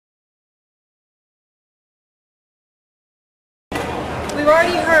We've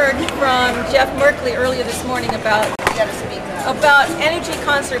already heard from Jeff Merkley earlier this morning about energy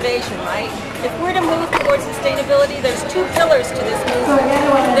conservation, right? If we're to move towards sustainability, there's two pillars to this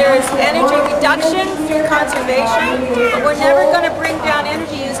movement. There's energy reduction through conservation, but we're never going to bring down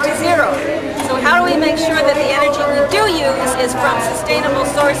energy use to zero. So how do we make sure that the energy we do use is from sustainable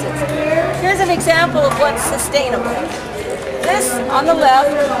sources? Here's an example of what's sustainable. This, on the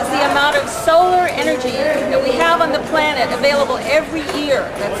left, is the amount of solar energy that we have on the planet available every year.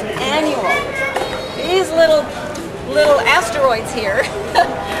 That's annual. These little asteroids here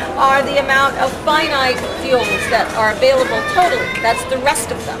are the amount of finite fuels that are available totally. That's the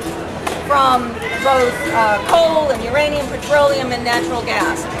rest of them, from both coal and uranium, petroleum, and natural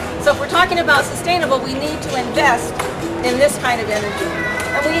gas. So if we're talking about sustainable, we need to invest in this kind of energy.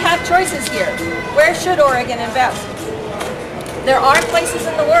 And we have choices here. Where should Oregon invest? There are places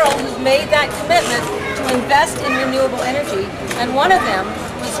in the world who've made that commitment to invest in renewable energy, and one of them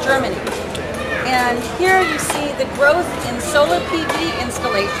was Germany. And here you see the growth in solar PV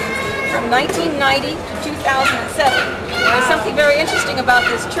installations from 1990 to 2007. There's something very interesting about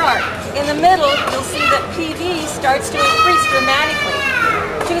this chart. In the middle, you'll see that PV starts to increase dramatically.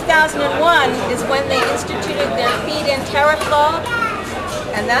 2001 is when they instituted their Feed-in Tariff law,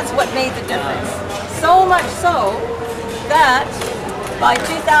 and that's what made the difference. So much so that by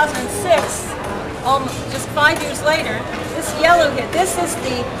 2006, just 5 years later, this yellow hit. This is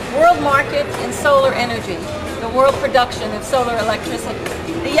the world market in solar energy, the world production of solar electricity.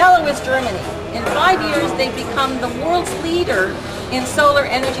 The yellow is Germany. In 5 years, they've become the world's leader in solar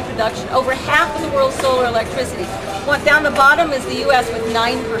energy production. Over half of the world's solar electricity. Down the bottom is the U.S. with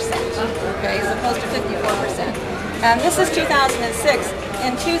 9%, okay, as opposed to 54%. And this is 2006.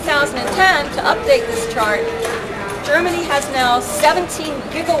 In 2010, to update this chart, Germany has now 17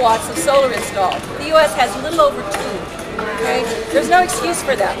 gigawatts of solar installed. The U.S. has a little over 2. Okay? There's no excuse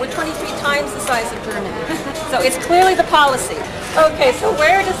for that. We're 23 times the size of Germany. So it's clearly the policy. Okay, so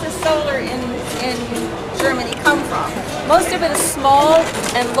where does the solar in Germany come from? Most of it is small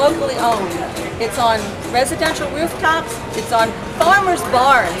and locally owned. It's on residential rooftops. It's on farmers'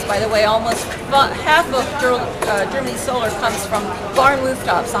 barns, by the way. Almost half of Germany's solar comes from barn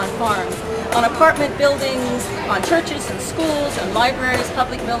rooftops on farms. On apartment buildings, on churches and schools and libraries,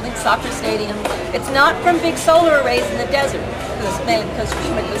 public buildings, soccer stadiums. It's not from big solar arrays in the desert, because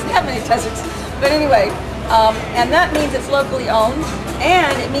Germany doesn't have many deserts. But anyway, and that means it's locally owned,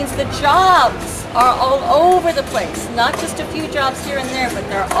 and it means the jobs are all over the place. Not just a few jobs here and there, but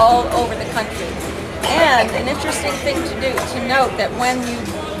they're all over the country. And an interesting thing to note that when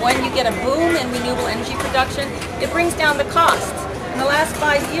you get a boom in renewable energy production, it brings down the costs. In the last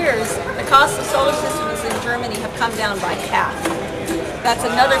 5 years, the cost of solar systems in Germany have come down by half. That's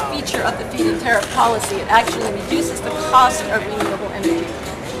another feature of the Feed-in Tariff policy. It actually reduces the cost of renewable energy.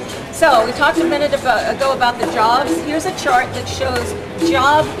 So we talked a minute ago about the jobs. Here's a chart that shows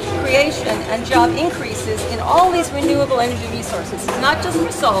job creation and job increases in all these renewable energy resources. It's not just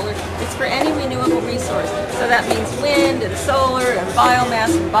for solar, it's for any renewable resource. So that means wind and solar and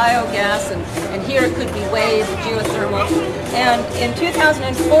biomass and biogas, and here it could be wave, geothermal. And in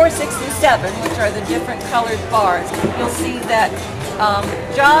 2004, 6, and 7, which are the different colored bars, you'll see that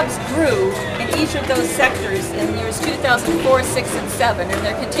jobs grew in each of those sectors in years 2004, 6, and 7, and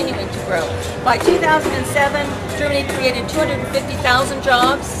they're continuing to grow. By 2007, Germany created 250,000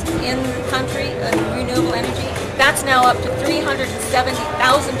 jobs in the country in renewable energy. That's now up to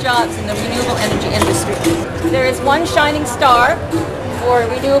 370,000 jobs in the renewable energy industry. There is one shining star for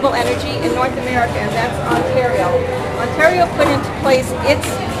renewable energy in North America, and that's Ontario. Ontario put into place its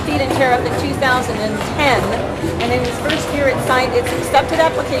Feed-in Tariff in 2010, and in its first year it's accepted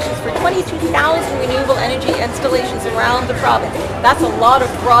applications for 22,000 renewable energy installations around the province. That's a lot of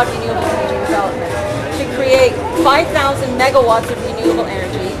broad renewable energy development. To create 5,000 megawatts of renewable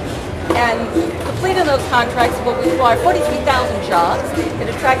energy, and completing those contracts will require 43,000 jobs. It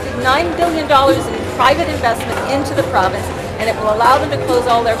attracted $9 billion in private investment into the province, and it will allow them to close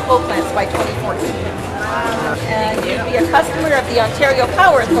all their coal plants by 2014. And you'd be a customer of the Ontario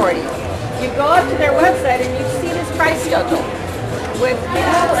Power Authority. You go up to their website and you see this price schedule with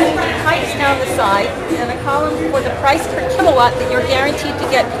different types down the side and a column for the price per kilowatt that you're guaranteed to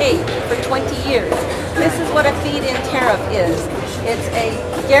get paid for 20 years. This is what a feed-in tariff is. It's a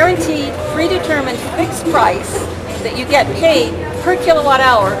guaranteed, predetermined, fixed price that you get paid per kilowatt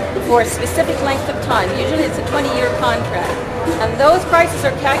hour for a specific length of time. Usually it's a 20-year contract. And those prices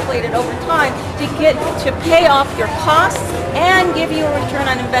are calculated over time to pay off your costs and give you a return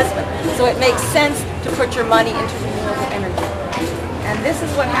on investment. So it makes sense to put your money into renewable energy. And this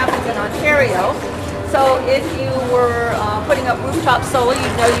is what happens in Ontario. So if you were putting up rooftop solar, you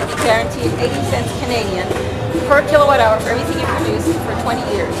know you'd be guaranteed 80 cents Canadian per kilowatt hour for everything you produce for 20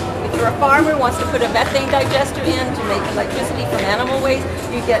 years. If you're a farmer who wants to put a methane digester in to make electricity from animal waste,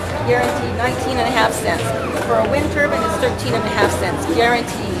 you get guaranteed 19.5 cents. For a wind turbine, it's 13.5 cents,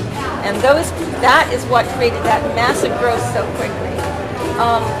 guaranteed. And that is what created that massive growth so quickly.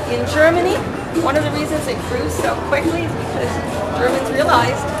 In Germany, one of the reasons it grew so quickly is because Germans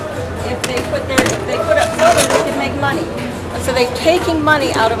realized if they put up solar, they could make money. And so they're taking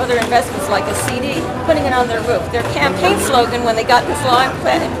money out of other investments like a CD, putting it on their roof. Their campaign slogan when they got this law in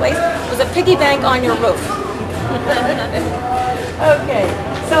place was a piggy bank on your roof. Okay,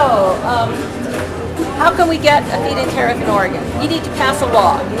 so how can we get a feed-in tariff in Oregon? You need to pass a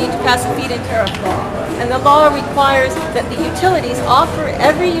law. You need to pass a feed-in tariff law. And the law requires that the utilities offer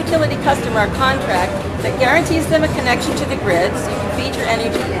every utility customer a contract that guarantees them a connection to the grid so you can feed your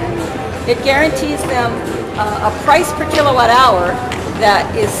energy in. It guarantees them a price per kilowatt hour that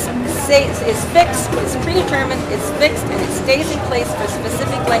is fixed, is predetermined, it's fixed, and it stays in place for a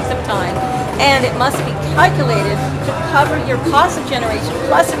specific length of time. And it must be calculated to cover your cost of generation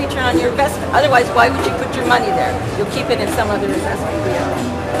plus a return on your investment. Otherwise, why would you put your money there? You'll keep it in some other investment vehicle.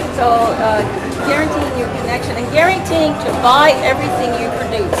 So guaranteeing your connection and guaranteeing to buy everything you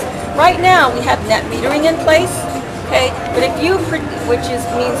produce. Right now, we have net metering in place. Okay, but if you,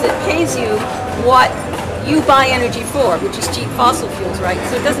 means it pays you what you buy energy for, which is cheap fossil fuels, right?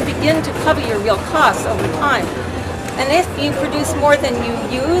 So it doesn't begin to cover your real costs over time. And if you produce more than you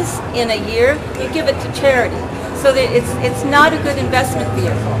use in a year, you give it to charity. So that it's not a good investment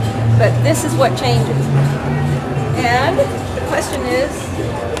vehicle. But this is what changes. And the question is,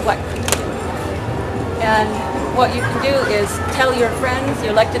 what can you do? And what you can do is tell your friends,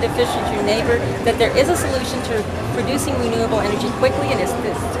 your elected officials, your neighbor, that there is a solution to producing renewable energy quickly, and it's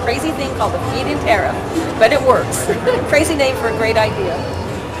this crazy thing called the Feed-in Tariff, but it works. Crazy name for a great idea.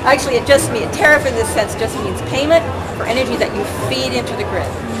 Actually, tariff in this sense just means payment for energy that you feed into the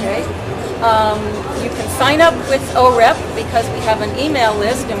grid. Okay? You can sign up with OREP because we have an email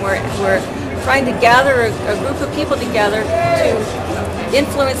list, and we're trying to gather a group of people together to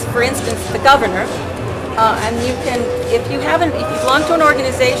influence, for instance, the governor. And you can, if you belong to an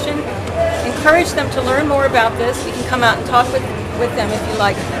organization, encourage them to learn more about this. We can come out and talk with them if you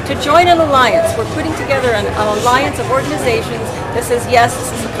like. To join an alliance, we're putting together an alliance of organizations that says, yes,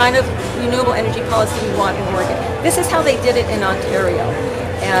 this is the kind of renewable energy policy we want in Oregon. This is how they did it in Ontario.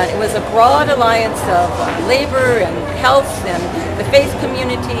 And it was a broad alliance of labor and health and the faith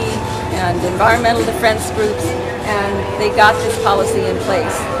community and environmental defense groups, and they got this policy in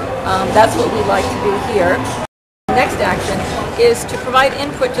place. That's what we like to do here. The next action is to provide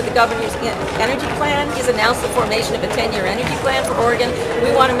input to the governor's energy plan. He's announced the formation of a 10-year energy plan for Oregon.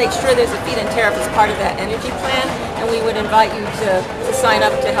 We want to make sure there's a feed-in tariff as part of that energy plan, and we would invite you to sign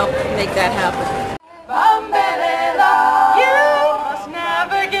up to help make that happen.